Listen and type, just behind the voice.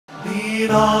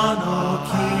Lead on, O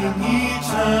King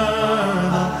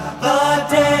eternal, the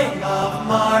day of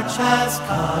March has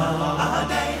come.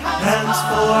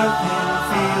 Henceforth in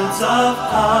fields of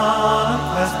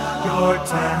conquest, your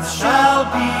tents shall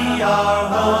be our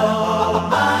home.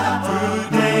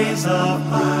 Through days of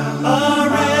preparation,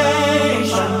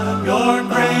 your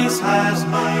grace has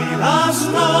made us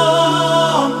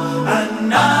known, and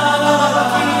now,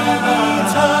 King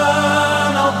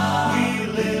eternal, we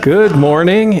live. Good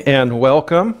morning and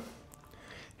welcome.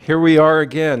 Here we are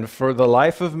again. For the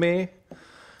life of me,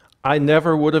 I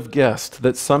never would have guessed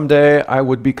that someday I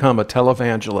would become a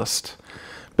televangelist.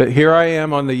 But here I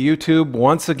am on the YouTube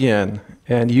once again,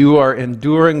 and you are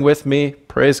enduring with me.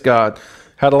 Praise God.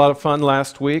 Had a lot of fun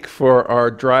last week for our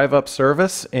drive-up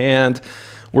service, and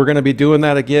we're going to be doing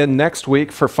that again next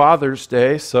week for Father's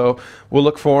Day. So we'll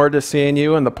look forward to seeing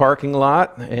you in the parking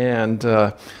lot.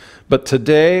 But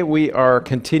today we are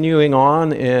continuing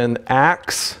on in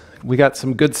Acts. We got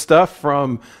some good stuff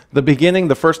from the beginning,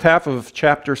 the first half of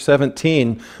chapter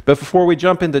 17. But before we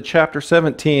jump into chapter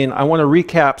 17, I want to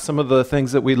recap some of the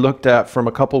things that we looked at from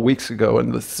a couple weeks ago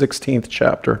in the 16th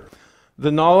chapter.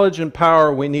 The knowledge and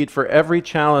power we need for every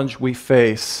challenge we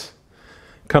face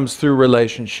comes through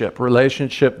relationship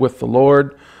with the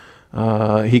Lord.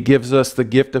 He gives us the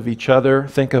gift of each other.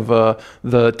 Think of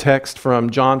the text from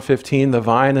John 15, the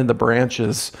vine and the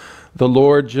branches. The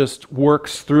Lord just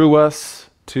works through us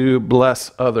to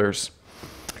bless others.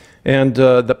 And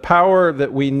the power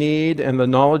that we need and the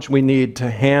knowledge we need to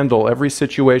handle every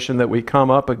situation that we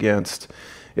come up against,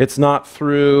 it's not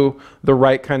through the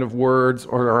right kind of words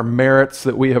or our merits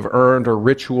that we have earned or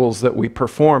rituals that we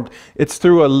performed. It's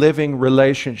through a living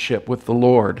relationship with the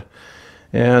Lord.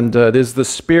 And it is the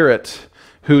Spirit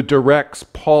who directs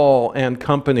Paul and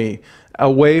company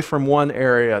away from one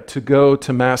area to go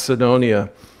to Macedonia.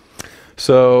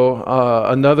 So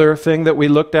another thing that we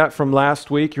looked at from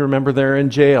last week, you remember they're in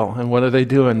jail, and what are they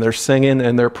doing? They're singing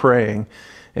and they're praying.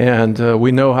 And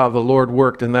we know how the Lord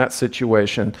worked in that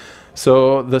situation.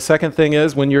 So the second thing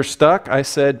is, when you're stuck, I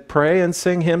said, pray and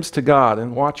sing hymns to God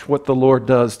and watch what the Lord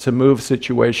does to move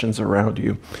situations around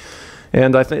you.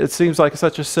 And I think it seems like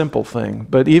such a simple thing.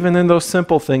 But even in those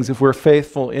simple things, if we're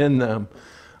faithful in them,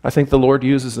 I think the Lord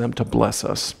uses them to bless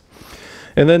us.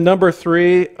 And then number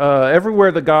three,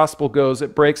 everywhere the gospel goes,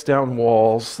 it breaks down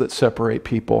walls that separate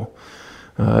people.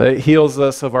 It heals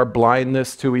us of our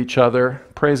blindness to each other.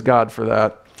 Praise God for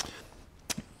that.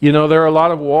 You know, there are a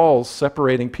lot of walls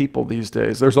separating people these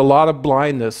days. There's a lot of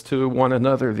blindness to one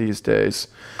another these days.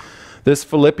 This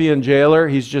Philippian jailer,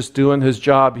 he's just doing his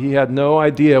job. He had no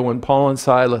idea when Paul and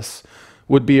Silas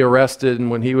would be arrested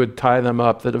and when he would tie them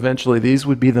up, that eventually these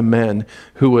would be the men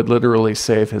who would literally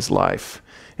save his life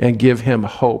and give him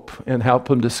hope and help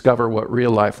him discover what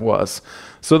real life was.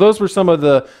 So those were some of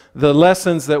the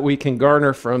lessons that we can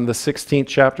garner from the 16th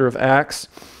chapter of Acts.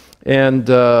 And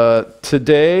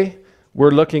today we're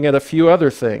looking at a few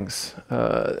other things.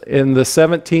 In the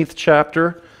 17th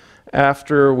chapter,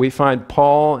 after we find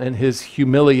Paul and his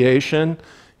humiliation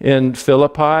in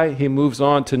Philippi, he moves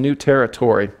on to new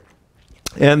territory.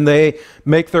 And they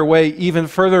make their way even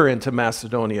further into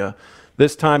Macedonia.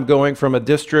 This time going from a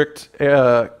district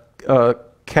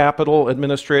capital,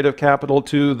 administrative capital,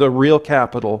 to the real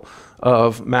capital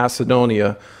of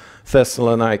Macedonia,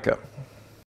 Thessalonica.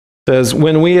 It says,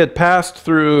 when we had passed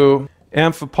through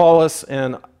Amphipolis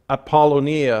and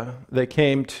Apollonia, they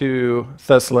came to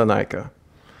Thessalonica.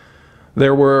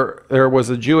 There was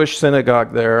a Jewish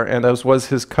synagogue there, and as was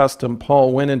his custom,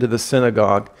 Paul went into the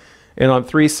synagogue, and on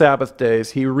 3 Sabbath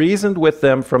days he reasoned with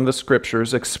them from the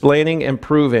Scriptures, explaining and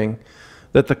proving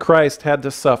that the Christ had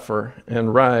to suffer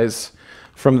and rise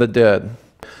from the dead.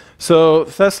 So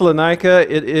Thessalonica,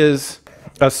 it is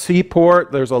a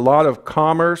seaport. There's a lot of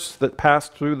commerce that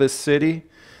passed through this city.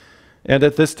 And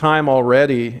at this time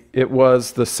already, it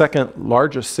was the second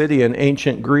largest city in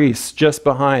ancient Greece, just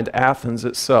behind Athens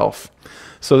itself.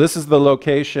 So this is the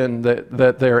location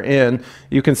that they're in.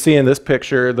 You can see in this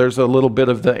picture, there's a little bit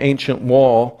of the ancient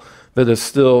wall that is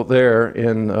still there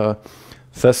in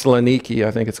Thessaloniki,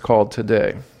 I think it's called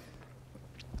today.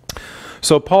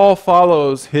 So Paul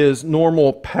follows his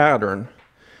normal pattern,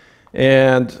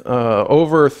 and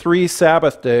over 3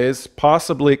 Sabbath days,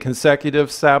 possibly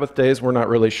consecutive Sabbath days, we're not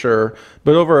really sure,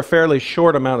 but over a fairly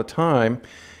short amount of time,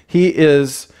 he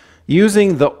is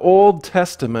using the Old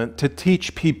Testament to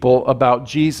teach people about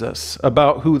Jesus,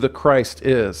 about who the Christ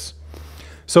is.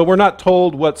 So we're not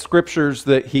told what scriptures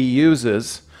that he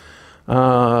uses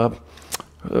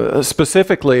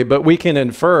specifically, but we can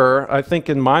infer. I think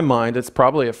in my mind it's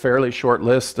probably a fairly short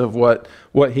list of what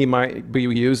he might be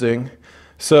using.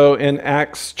 So in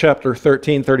Acts chapter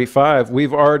 13:35,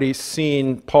 we've already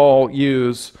seen Paul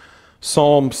use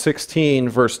Psalm 16,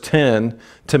 verse 10,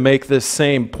 to make this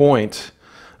same point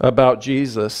about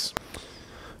Jesus.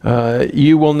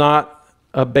 You will not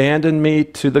abandon me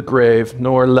to the grave,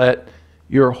 nor let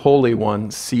your Holy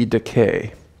One see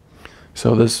decay.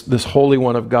 So this Holy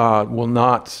One of God will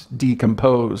not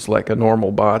decompose like a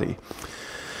normal body.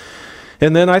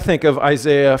 And then I think of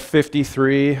Isaiah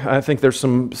 53. I think there's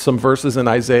some verses in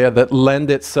Isaiah that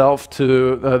lend itself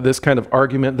to this kind of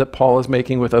argument that Paul is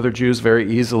making with other Jews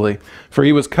very easily. For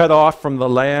he was cut off from the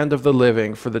land of the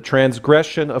living. For the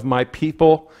transgression of my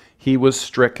people he was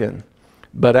stricken.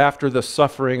 But after the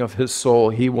suffering of his soul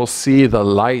he will see the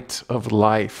light of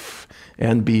life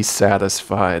and be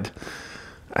satisfied.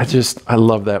 I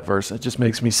love that verse. It just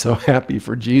makes me so happy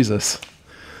for Jesus.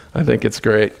 I think it's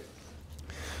great.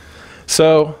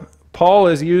 So Paul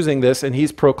is using this and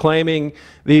he's proclaiming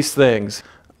these things.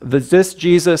 This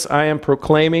Jesus I am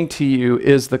proclaiming to you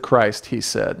is the Christ, he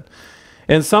said.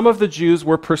 And some of the Jews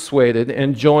were persuaded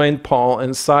and joined Paul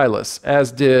and Silas,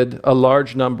 as did a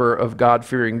large number of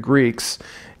God-fearing Greeks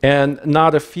and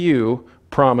not a few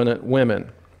prominent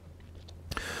women.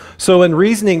 So in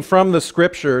reasoning from the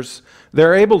scriptures,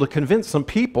 they're able to convince some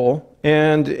people,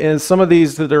 and some of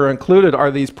these that are included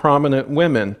are these prominent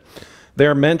women.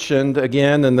 They're mentioned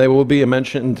again, and they will be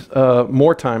mentioned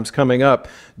more times coming up.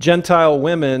 Gentile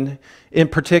women, in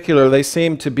particular, they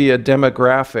seem to be a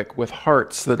demographic with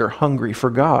hearts that are hungry for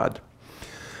God.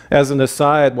 As an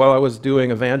aside, while I was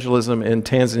doing evangelism in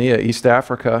Tanzania, East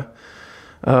Africa,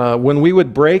 when we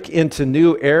would break into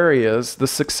new areas, the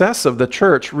success of the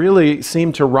church really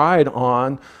seemed to ride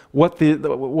on what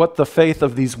the faith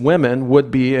of these women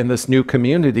would be in this new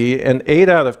community. And 8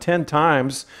 out of 10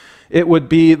 times, it would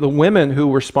be the women who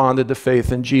responded to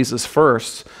faith in Jesus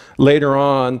first. Later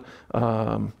on,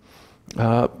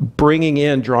 drawing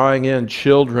in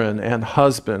children and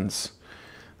husbands.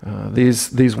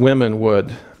 These women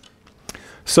would.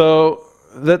 So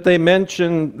that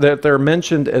they're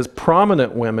mentioned as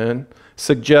prominent women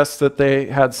suggests that they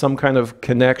had some kind of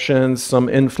connections, some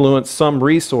influence, some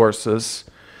resources.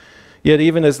 Yet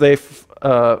even as they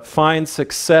find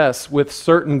success with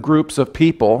certain groups of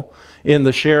people in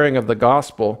the sharing of the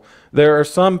gospel, there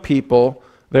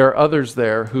are others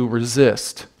there who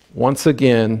resist. Once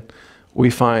again, we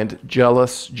find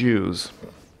jealous Jews.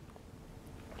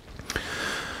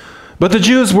 But the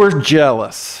Jews were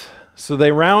jealous, so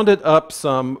they rounded up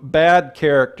some bad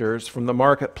characters from the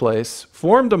marketplace,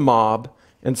 formed a mob,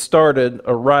 and started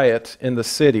a riot in the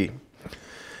city.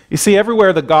 You see,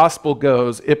 everywhere the gospel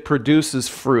goes, it produces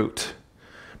fruit.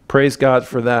 Praise God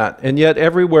for that. And yet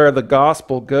everywhere the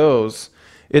gospel goes,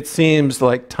 it seems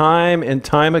like time and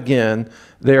time again,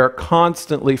 they are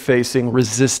constantly facing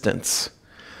resistance.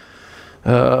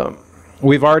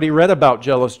 We've already read about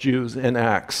jealous Jews in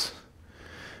Acts.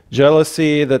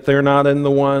 Jealousy that they're not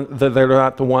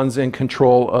the ones in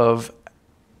control of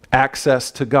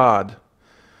access to God.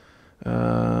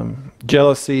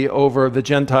 Jealousy over the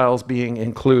Gentiles being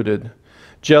included.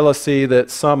 Jealousy that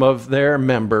some of their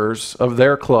members of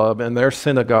their club and their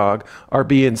synagogue are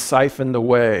being siphoned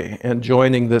away and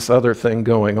joining this other thing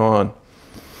going on.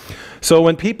 So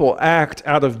when people act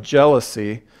out of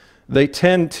jealousy, they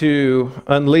tend to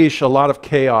unleash a lot of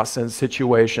chaos in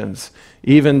situations.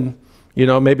 Even,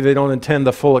 maybe they don't intend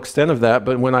the full extent of that,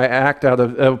 but when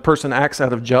a person acts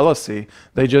out of jealousy,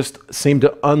 they just seem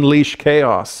to unleash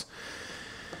chaos.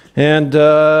 And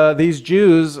these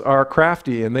Jews are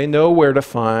crafty, and they know where to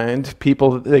find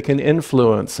people that they can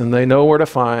influence, and they know where to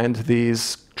find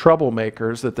these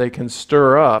troublemakers that they can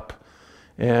stir up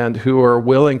and who are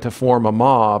willing to form a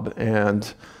mob.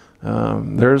 And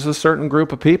there's a certain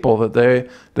group of people that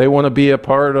they want to be a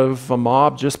part of a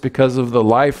mob just because of the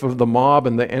life of the mob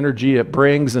and the energy it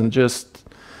brings, and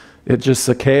it's just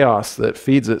a chaos that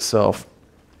feeds itself.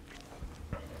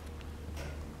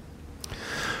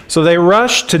 So they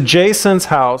rushed to Jason's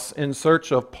house in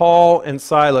search of Paul and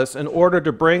Silas in order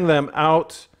to bring them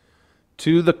out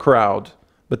to the crowd,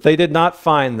 but they did not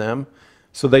find them.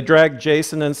 So they dragged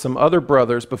Jason and some other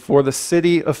brothers before the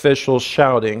city officials,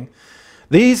 shouting,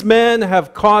 "These men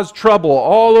have caused trouble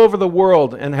all over the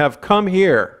world and have come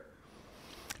here.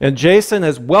 And Jason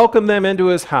has welcomed them into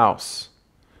his house.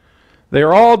 They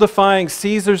are all defying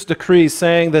Caesar's decree,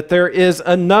 saying that there is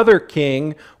another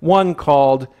king, one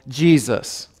called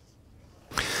Jesus."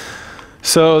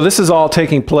 So this is all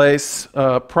taking place,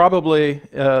 probably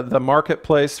the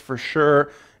marketplace for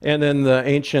sure, and in the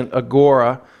ancient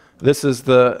agora. This is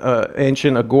the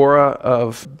ancient agora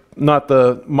of not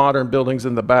the modern buildings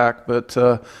in the back, but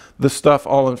the stuff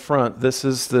all in front. This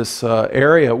is this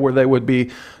area where they would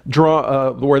be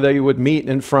where they would meet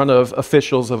in front of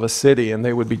officials of a city, and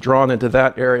they would be drawn into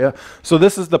that area. So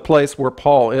this is the place where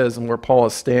Paul is and where Paul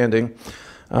is standing,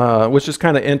 which is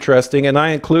kind of interesting. And I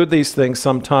include these things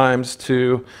sometimes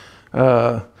to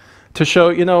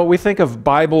show, we think of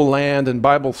Bible land and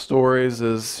Bible stories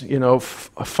as,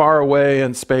 far away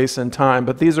in space and time,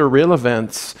 but these are real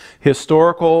events,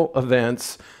 historical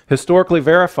events, historically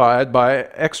verified by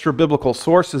extra-biblical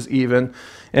sources even,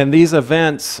 and these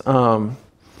events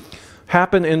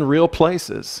happen in real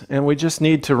places, and we just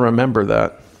need to remember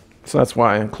that. So that's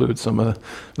why I include some of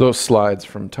those slides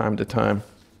from time to time.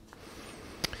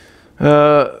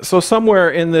 So somewhere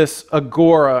in this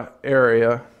agora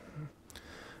area,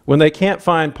 when they can't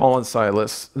find Paul and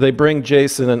Silas, they bring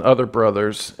Jason and other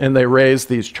brothers, and they raise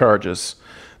these charges.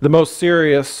 The most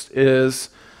serious is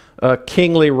a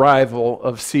kingly rival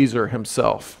of Caesar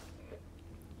himself.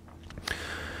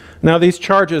 Now, these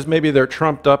charges, maybe they're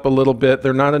trumped up a little bit.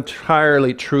 They're not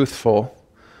entirely truthful,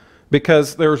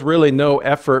 because there's really no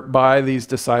effort by these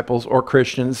disciples or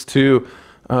Christians to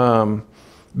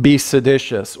be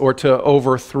seditious or to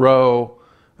overthrow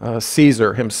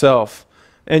Caesar himself.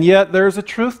 And yet there's a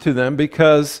truth to them,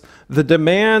 because the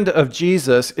demand of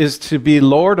Jesus is to be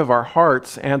Lord of our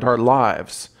hearts and our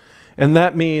lives. And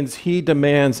that means he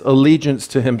demands allegiance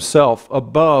to himself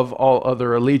above all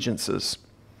other allegiances.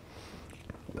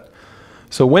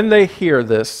 So when they hear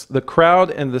this, the crowd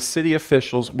and the city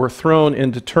officials were thrown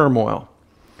into turmoil.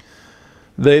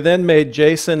 They then made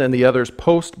Jason and the others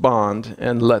post bond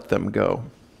and let them go.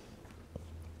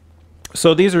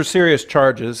 So these are serious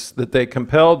charges that they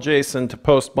compelled Jason to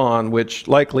post bond, which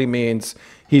likely means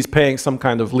he's paying some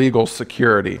kind of legal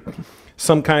security,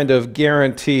 some kind of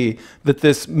guarantee that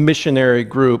this missionary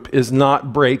group is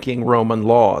not breaking Roman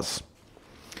laws.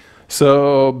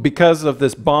 So because of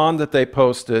this bond that they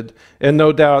posted, and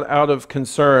no doubt out of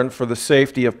concern for the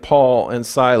safety of Paul and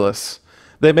Silas,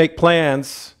 they make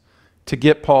plans to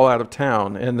get Paul out of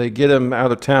town, and they get him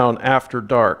out of town after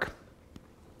dark.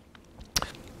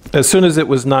 As soon as it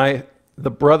was night,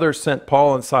 the brothers sent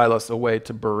Paul and Silas away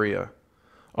to Berea.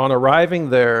 On arriving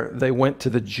there, they went to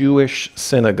the Jewish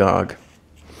synagogue.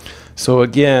 So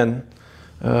again,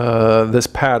 this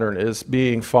pattern is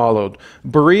being followed.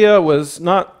 Berea was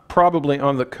not probably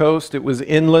on the coast. It was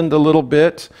inland a little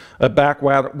bit, a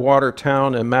backwater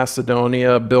town in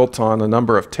Macedonia built on a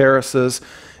number of terraces.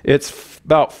 It's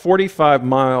about 45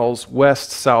 miles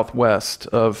west-southwest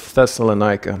of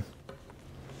Thessalonica.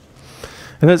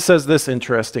 And it says this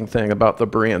interesting thing about the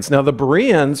Bereans. Now, the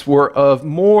Bereans were of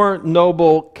more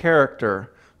noble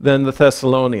character than the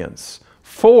Thessalonians,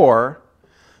 for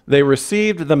they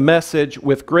received the message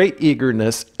with great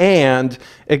eagerness and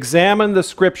examined the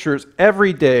scriptures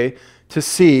every day to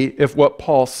see if what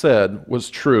Paul said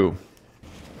was true.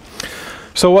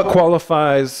 So what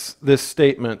qualifies this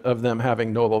statement of them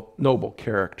having noble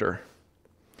character?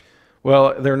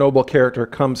 Well, their noble character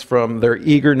comes from their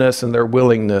eagerness and their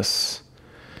willingness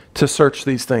to search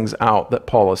these things out that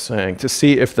Paul is saying, to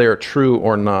see if they are true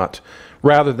or not,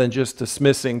 rather than just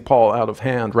dismissing Paul out of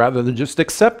hand, rather than just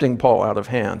accepting Paul out of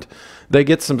hand. They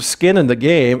get some skin in the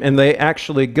game, and they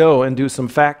actually go and do some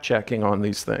fact-checking on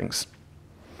these things.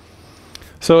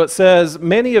 So it says,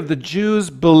 many of the Jews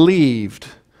believed,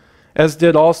 as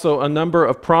did also a number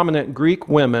of prominent Greek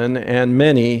women and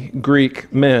many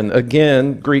Greek men.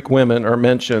 Again, Greek women are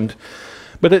mentioned.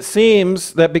 But it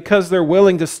seems that because they're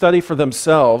willing to study for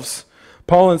themselves,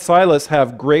 Paul and Silas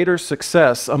have greater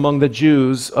success among the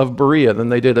Jews of Berea than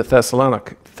they did at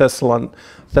Thessalonica.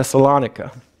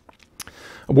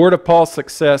 A word of Paul's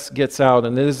success gets out,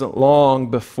 and it isn't long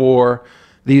before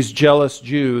these jealous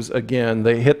Jews, again,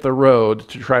 they hit the road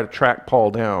to try to track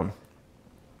Paul down.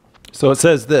 So it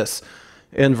says this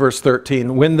in verse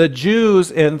 13, when the Jews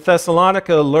in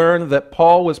Thessalonica learned that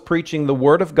Paul was preaching the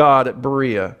word of God at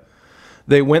Berea,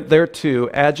 they went there too,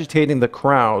 agitating the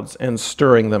crowds and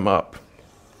stirring them up.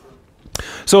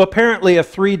 So apparently a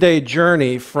 3-day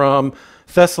journey from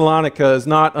Thessalonica is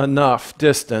not enough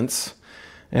distance.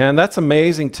 And that's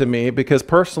amazing to me, because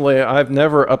personally I've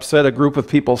never upset a group of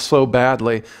people so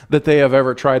badly that they have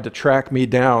ever tried to track me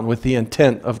down with the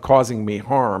intent of causing me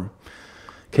harm.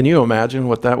 Can you imagine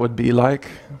what that would be like?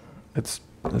 It's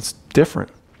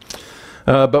different.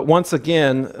 But once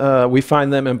again, we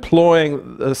find them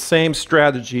employing the same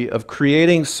strategy of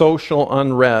creating social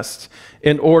unrest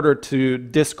in order to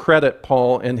discredit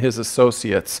Paul and his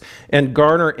associates and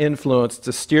garner influence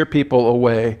to steer people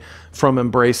away from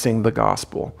embracing the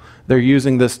gospel. They're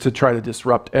using this to try to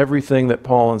disrupt everything that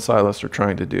Paul and Silas are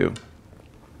trying to do.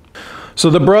 So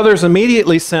the brothers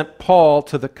immediately sent Paul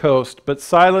to the coast, but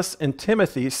Silas and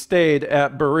Timothy stayed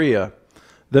at Berea.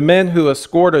 The men who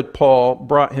escorted Paul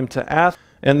brought him to Athens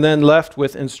and then left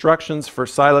with instructions for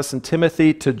Silas and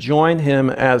Timothy to join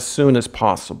him as soon as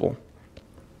possible.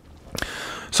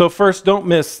 So first, don't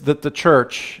miss that the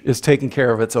church is taking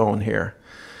care of its own here.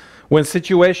 When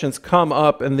situations come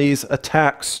up and these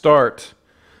attacks start,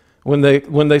 when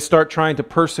they start trying to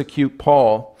persecute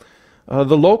Paul,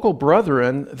 the local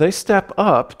brethren, they step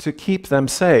up to keep them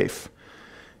safe.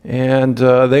 And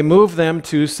they move them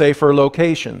to safer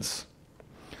locations.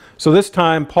 So this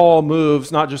time, Paul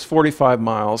moves not just 45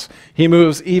 miles, he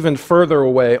moves even further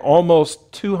away,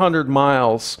 almost 200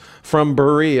 miles from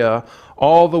Berea,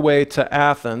 all the way to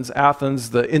Athens, Athens,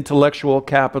 the intellectual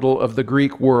capital of the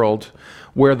Greek world,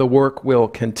 where the work will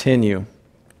continue.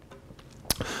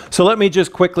 So let me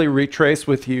just quickly retrace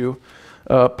with you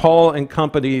Paul and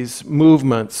company's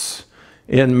movements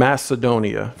in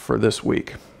Macedonia for this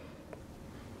week.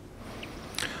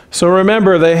 So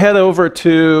remember, they head over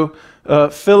to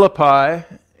Philippi,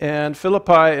 and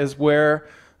Philippi is where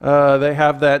they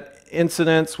have that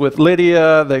incident with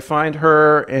Lydia. They find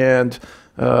her and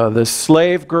this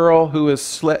slave girl who is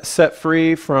set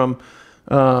free from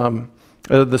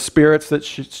the spirits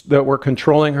that were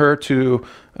controlling her to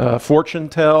fortune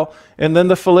tell, and then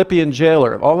the Philippian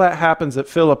jailer. All that happens at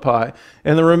Philippi.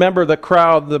 And then remember, the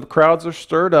crowds are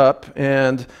stirred up,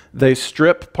 and they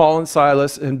strip Paul and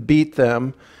Silas and beat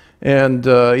them. And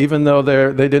even though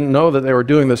they didn't know that they were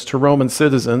doing this to Roman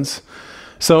citizens.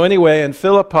 So anyway, in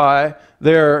Philippi,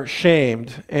 they're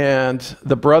shamed, and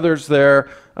the brothers there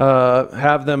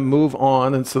have them move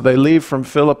on, and so they leave from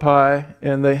Philippi,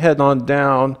 and they head on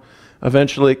down,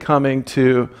 eventually coming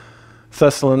to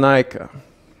Thessalonica.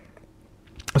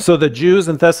 So the Jews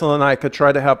in Thessalonica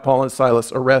try to have Paul and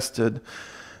Silas arrested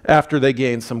after they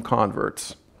gain some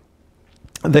converts.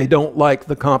 They don't like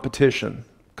the competition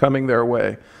coming their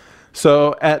way.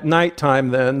 So at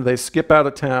nighttime then, they skip out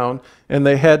of town and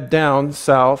they head down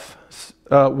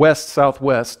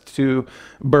west-southwest to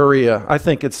Berea. I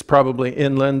think it's probably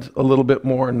inland a little bit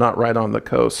more and not right on the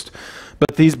coast.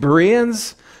 But these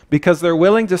Bereans, because they're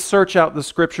willing to search out the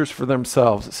scriptures for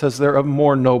themselves, it says they're of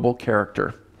more noble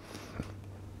character.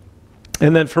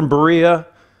 And then from Berea,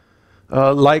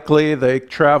 likely they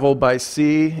travel by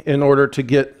sea in order to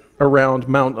get around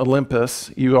Mount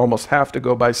Olympus. You almost have to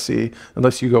go by sea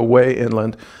unless you go way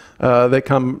inland. They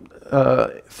come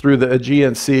through the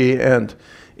Aegean Sea and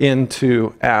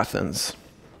into Athens.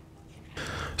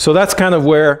 So that's kind of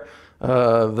where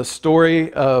the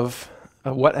story of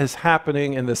what is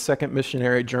happening in the second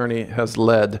missionary journey has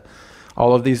led.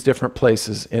 All of these different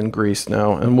places in Greece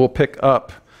now. And we'll pick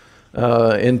up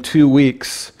in 2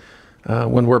 weeks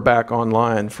when we're back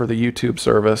online for the YouTube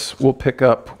service. We'll pick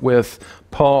up with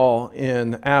Paul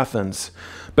in Athens.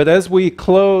 But as we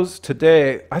close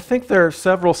today, I think there are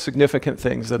several significant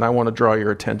things that I want to draw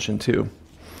your attention to.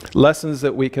 Lessons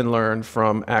that we can learn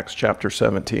from Acts chapter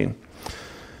 17.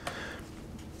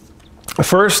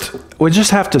 First, we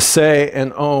just have to say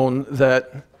and own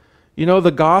that, you know,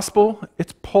 the gospel,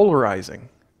 it's polarizing.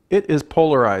 It is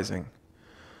polarizing.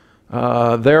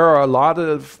 There are a lot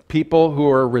of people who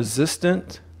are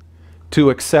resistant to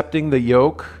accepting the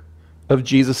yoke of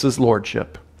Jesus'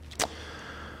 lordship.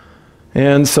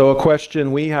 And so a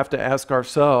question we have to ask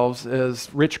ourselves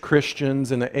as rich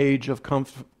Christians in an age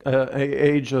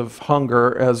of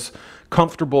hunger, as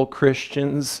comfortable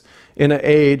Christians in an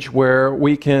age where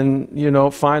we can, you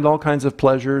know, find all kinds of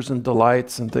pleasures and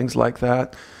delights and things like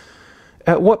that.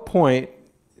 At what point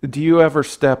do you ever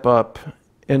step up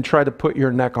and try to put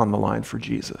your neck on the line for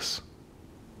Jesus?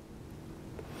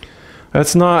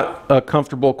 That's not a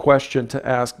comfortable question to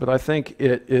ask, but I think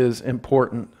it is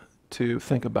important to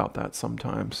think about that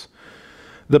sometimes.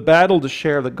 The battle to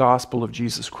share the gospel of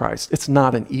Jesus Christ, it's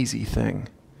not an easy thing.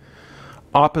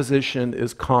 Opposition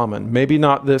is common. Maybe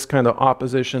not this kind of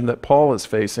opposition that Paul is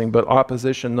facing, but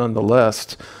opposition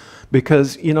nonetheless,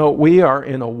 because, you know, we are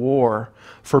in a war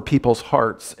for people's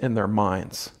hearts and their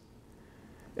minds.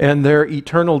 And their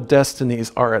eternal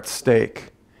destinies are at stake.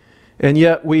 And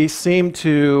yet we seem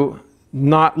to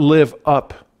not live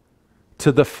up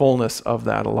to the fullness of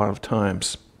that a lot of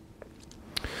times.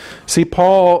 See,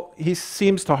 Paul, he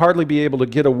seems to hardly be able to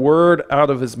get a word out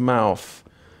of his mouth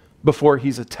before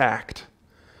he's attacked.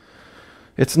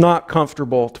 It's not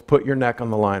comfortable to put your neck on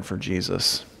the line for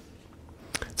Jesus.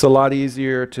 It's a lot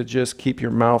easier to just keep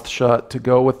your mouth shut, to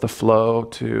go with the flow,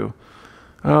 to,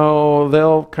 oh,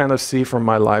 they'll kind of see from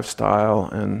my lifestyle,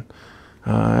 and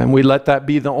we let that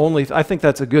be the only. I think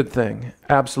that's a good thing.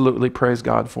 Absolutely, praise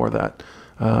God for that.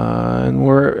 And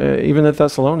we're even at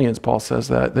Thessalonians, Paul says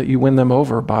that you win them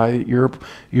over by your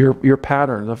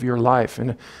pattern of your life,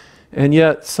 and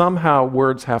yet somehow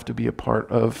words have to be a part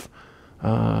of.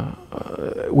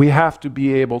 We have to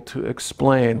be able to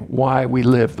explain why we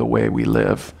live the way we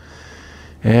live,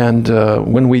 and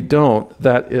when we don't,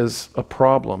 that is a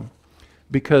problem,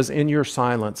 because in your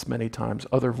silence, many times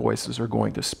other voices are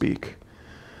going to speak.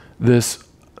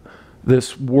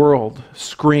 This world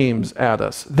screams at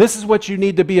us. This is what you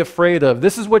need to be afraid of.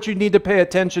 This is what you need to pay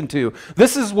attention to.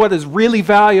 This is what is really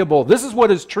valuable. This is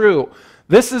what is true.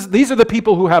 These are the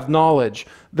people who have knowledge.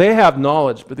 They have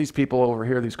knowledge, but these people over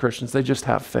here, these Christians, they just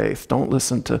have faith. Don't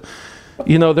listen to,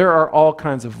 there are all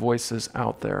kinds of voices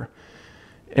out there.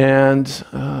 And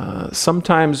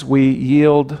sometimes we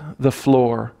yield the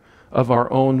floor of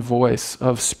our own voice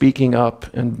of speaking up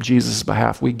in Jesus'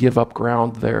 behalf. We give up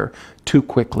ground there too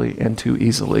quickly and too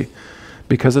easily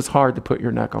because it's hard to put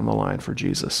your neck on the line for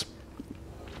Jesus.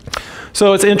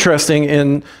 So it's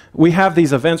interesting, we have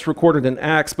these events recorded in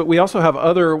Acts, but we also have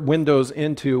other windows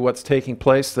into what's taking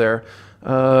place there.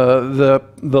 The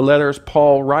letters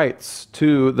Paul writes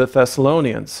to the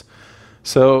Thessalonians.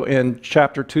 So in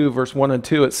chapter 2, verse 1 and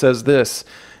 2, it says this,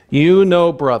 "You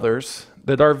know, brothers,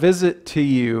 that our visit to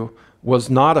you was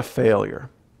not a failure.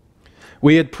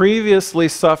 We had previously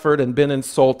suffered and been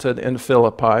insulted in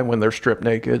Philippi when they're stripped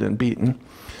naked and beaten,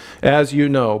 as you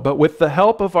know. But with the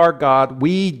help of our God,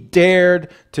 we dared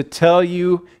to tell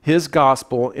you his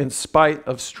gospel in spite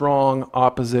of strong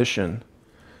opposition."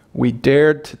 We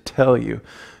dared to tell you.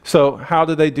 So how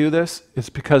do they do this? It's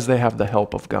because they have the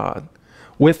help of God.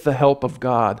 With the help of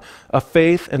God, a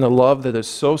faith and a love that is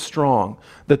so strong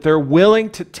that they're willing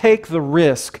to take the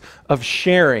risk of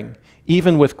sharing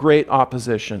even with great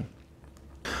opposition.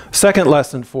 Second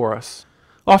lesson for us.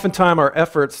 Oftentimes our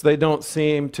efforts, they don't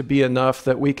seem to be enough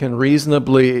that we can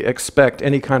reasonably expect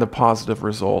any kind of positive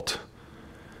result.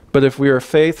 But if we are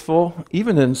faithful,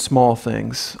 even in small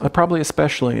things, probably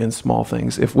especially in small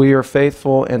things, if we are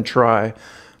faithful and try,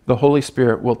 the Holy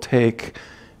Spirit will take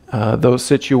those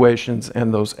situations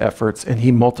and those efforts, and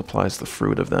he multiplies the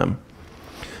fruit of them.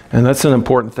 And that's an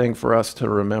important thing for us to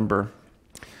remember.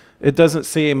 It doesn't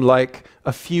seem like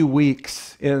a few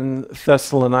weeks in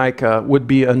Thessalonica would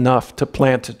be enough to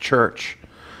plant a church.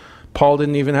 Paul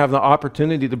didn't even have the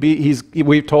opportunity to be,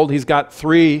 we've told he's got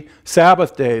 3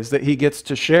 Sabbath days that he gets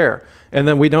to share. And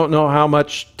then we don't know how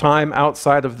much time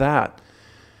outside of that.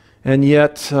 And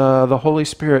yet the Holy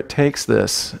Spirit takes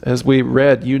this. As we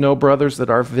read, "You know, brothers, that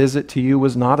our visit to you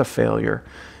was not a failure."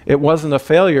 It wasn't a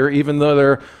failure even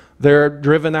though they're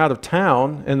driven out of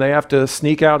town and they have to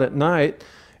sneak out at night.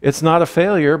 It's not a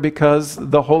failure because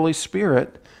the Holy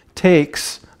Spirit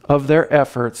takes of their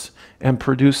efforts and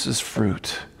produces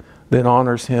fruit that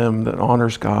honors him, that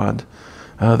honors God,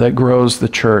 that grows the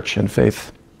church in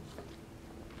faith.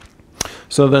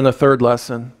 So then a third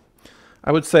lesson,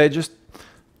 I would say just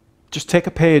take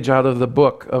a page out of the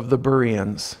book of the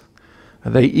Bereans.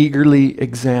 They eagerly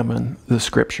examine the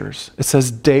scriptures. It says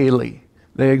daily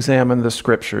they examine the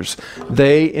scriptures.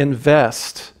 They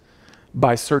invest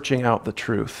by searching out the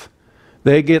truth.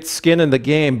 They get skin in the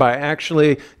game by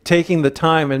actually taking the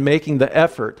time and making the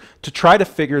effort to try to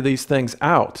figure these things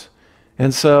out.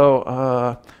 And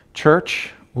so,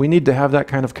 church, we need to have that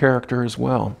kind of character as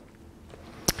well.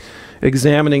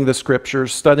 Examining the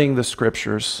scriptures, studying the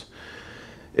scriptures,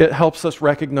 it helps us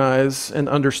recognize and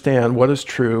understand what is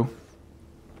true,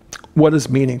 what is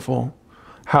meaningful.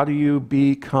 How do you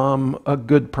become a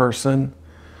good person?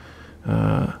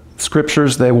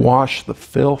 Scriptures, they wash the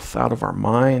filth out of our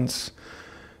minds.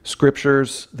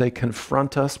 Scriptures, they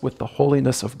confront us with the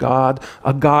holiness of God,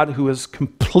 a God who is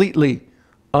completely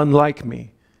unlike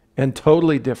me and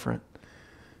totally different.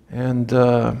 And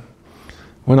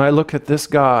when I look at this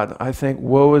God, I think,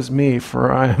 woe is me,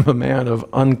 for I am a man of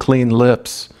unclean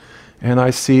lips, and I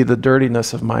see the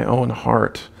dirtiness of my own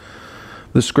heart.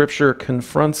 The Scripture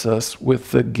confronts us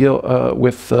with the guilt,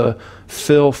 with the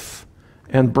filth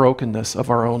and brokenness of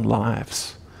our own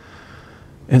lives.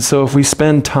 And so if we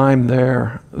spend time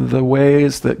there, the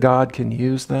ways that God can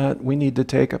use that, we need to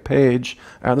take a page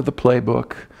out of the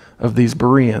playbook of these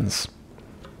Bereans.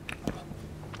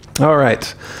 All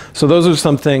right, so those are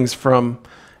some things from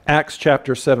Acts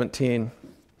chapter 17.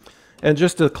 And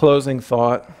just a closing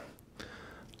thought,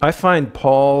 I find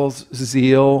Paul's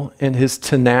zeal and his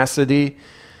tenacity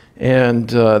and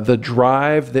the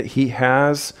drive that he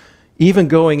has, even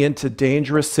going into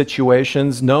dangerous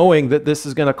situations, knowing that this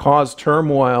is going to cause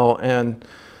turmoil and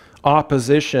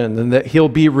opposition and that he'll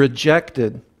be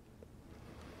rejected.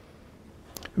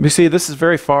 You see, this is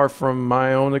very far from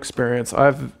my own experience.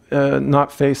 I've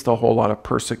not faced a whole lot of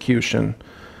persecution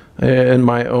in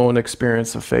my own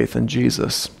experience of faith in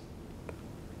Jesus.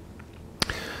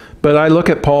 But I look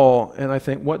at Paul and I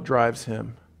think, what drives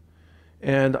him?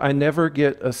 And I never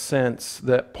get a sense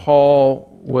that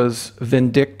Paul was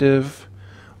vindictive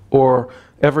or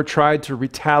ever tried to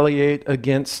retaliate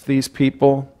against these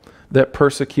people that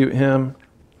persecute him.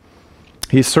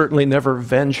 He's certainly never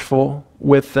vengeful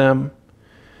with them.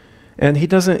 And he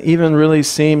doesn't even really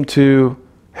seem to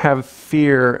have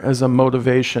fear as a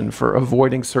motivation for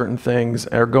avoiding certain things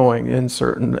or going in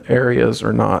certain areas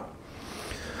or not.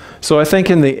 So I think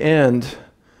in the end,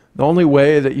 the only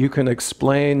way that you can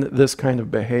explain this kind of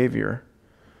behavior,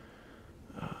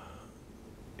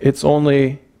 it's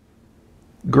only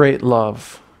great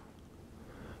love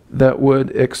that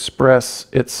would express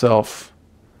itself.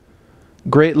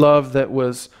 Great love that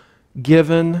was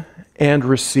given and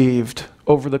received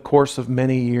over the course of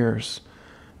many years,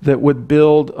 that would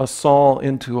build a Saul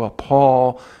into a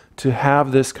Paul to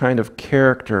have this kind of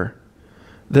character,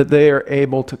 that they are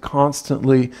able to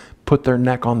constantly put their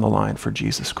neck on the line for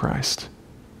Jesus Christ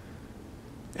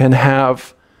and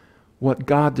have what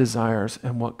God desires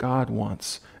and what God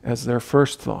wants as their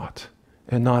first thought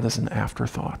and not as an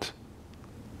afterthought.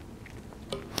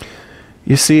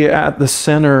 You see, at the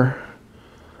center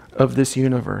of this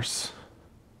universe,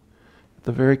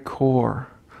 the very core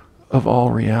of all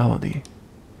reality,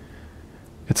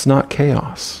 it's not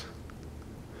chaos.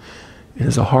 It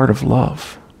is a heart of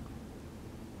love.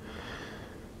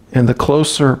 And the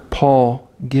closer Paul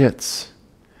gets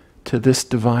to this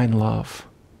divine love,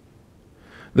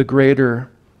 the greater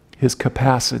his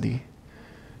capacity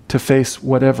to face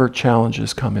whatever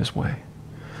challenges come his way.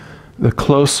 The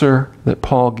closer that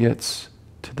Paul gets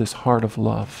to this heart of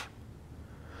love,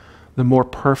 the more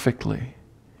perfectly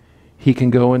he can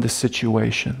go into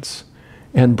situations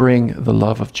and bring the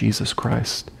love of Jesus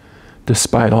Christ,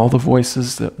 despite all the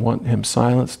voices that want him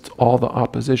silenced, all the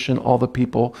opposition, all the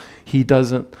people he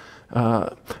doesn't,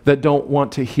 that don't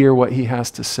want to hear what he has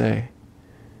to say.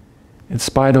 In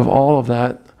spite of all of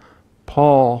that,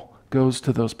 Paul goes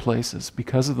to those places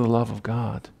because of the love of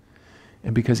God.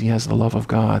 And because he has the love of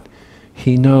God,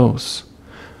 he knows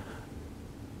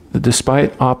that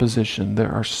despite opposition,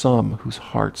 there are some whose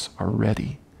hearts are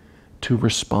ready to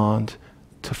respond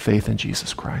to faith in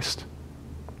Jesus Christ.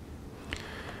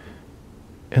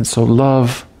 And so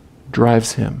love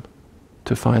drives him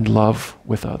to find love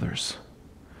with others.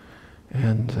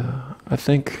 And I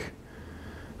think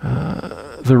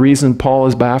the reason Paul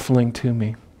is baffling to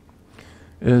me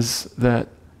is that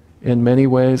in many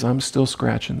ways I'm still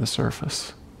scratching the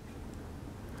surface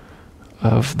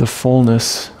of the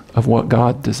fullness of what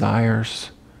God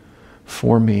desires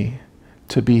for me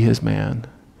to be his man.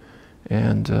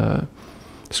 And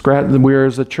we're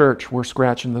as a church, we're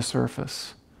scratching the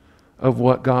surface of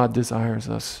what God desires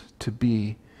us to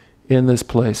be in this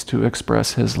place to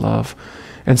express his love.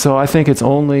 And so I think it's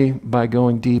only by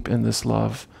going deep in this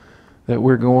love that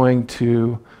we're going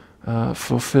to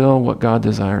fulfill what God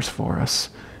desires for us.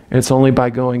 It's only by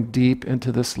going deep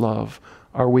into this love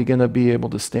are we going to be able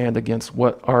to stand against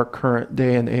what our current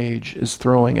day and age is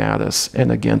throwing at us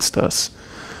and against us.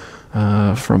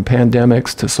 From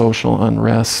pandemics to social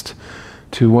unrest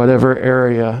to whatever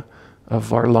area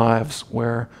of our lives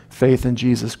where faith in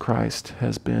Jesus Christ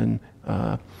has been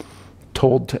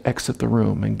told to exit the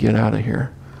room and get out of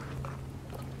here.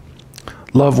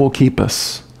 Love will keep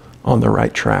us on the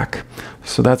right track.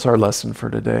 So that's our lesson for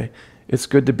today. It's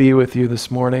good to be with you this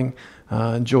morning.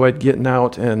 Enjoyed getting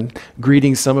out and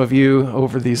greeting some of you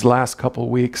over these last couple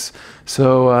weeks.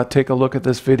 So take a look at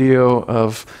this video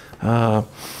of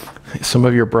some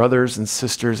of your brothers and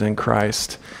sisters in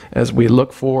Christ as we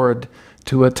look forward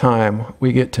to a time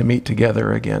we get to meet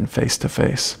together again face to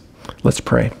face. Let's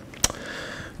pray.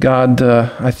 God,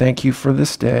 I thank you for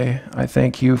this day. I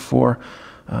thank you for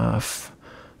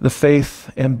the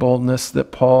faith and boldness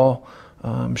that Paul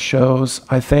shows.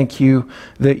 I thank you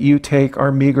that you take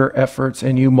our meager efforts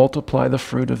and you multiply the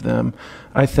fruit of them.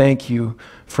 I thank you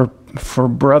for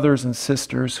brothers and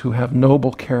sisters who have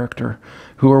noble character,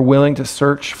 who are willing to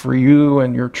search for you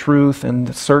and your truth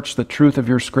and search the truth of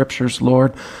your scriptures,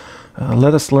 Lord.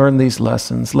 Let us learn these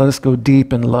lessons. Let us go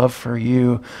deep in love for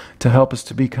you to help us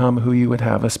to become who you would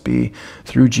have us be.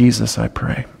 Through Jesus, I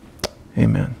pray.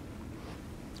 Amen.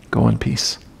 Go in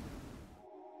peace.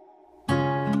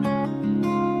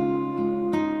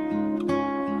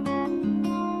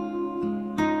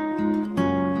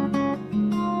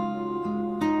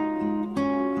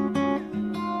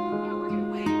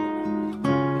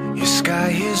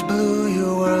 is blue,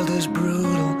 your world is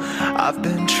brutal. I've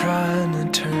been trying to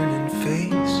turn and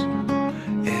face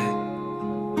it.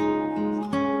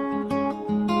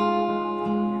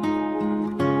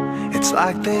 It's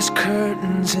like there's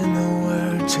curtains in the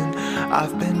words, and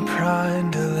I've been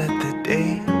trying to let the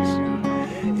days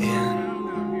in.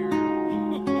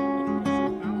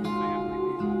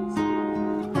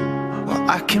 Well,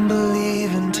 I can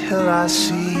believe until I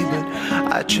see, but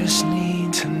I just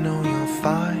need to know you'll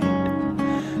find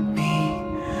me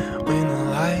when the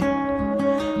light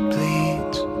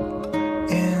bleeds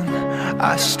in.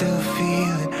 I still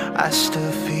feel it, I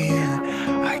still feel it,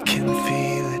 I can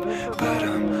feel it, but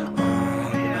I'm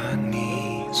on my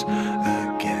knees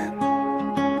again.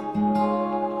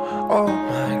 Oh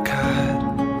my God,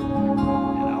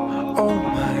 oh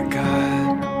my God,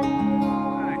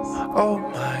 oh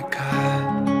my God.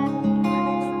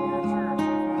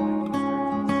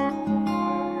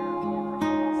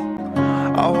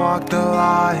 I walk the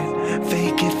line,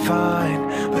 fake it fine,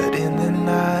 but in the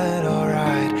night I'll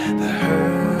ride the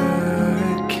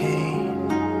hurricane.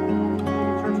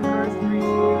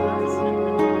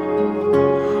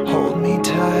 Hold me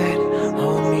tight,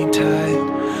 hold me tight,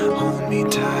 hold me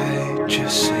tight,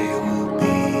 just say we'll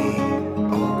be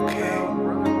okay.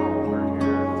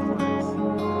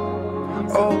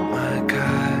 Oh my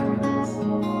God,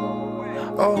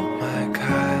 oh my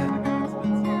God,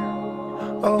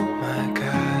 oh my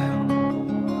God,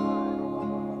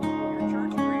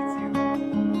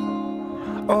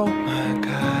 oh my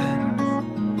God,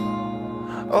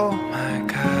 oh my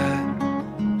God,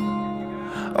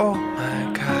 oh my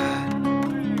God.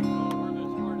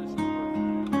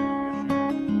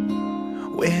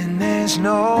 When there's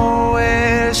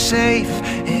nowhere safe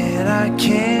and I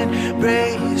can't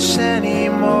brace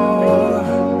anymore,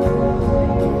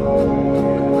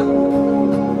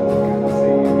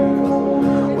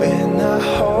 when the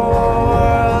whole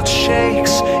world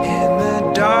shakes and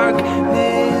the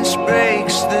darkness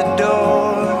breaks the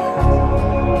door,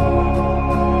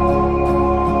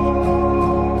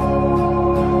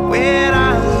 when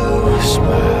I lose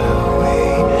my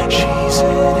way, she's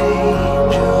an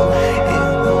angel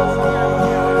in the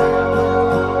morning.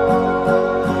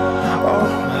 Oh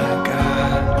my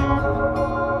God,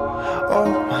 oh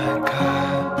my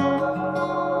God,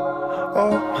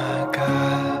 oh my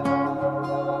God,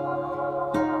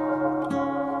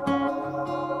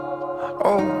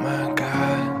 oh my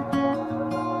God,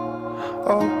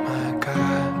 oh my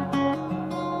God,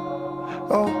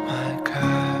 oh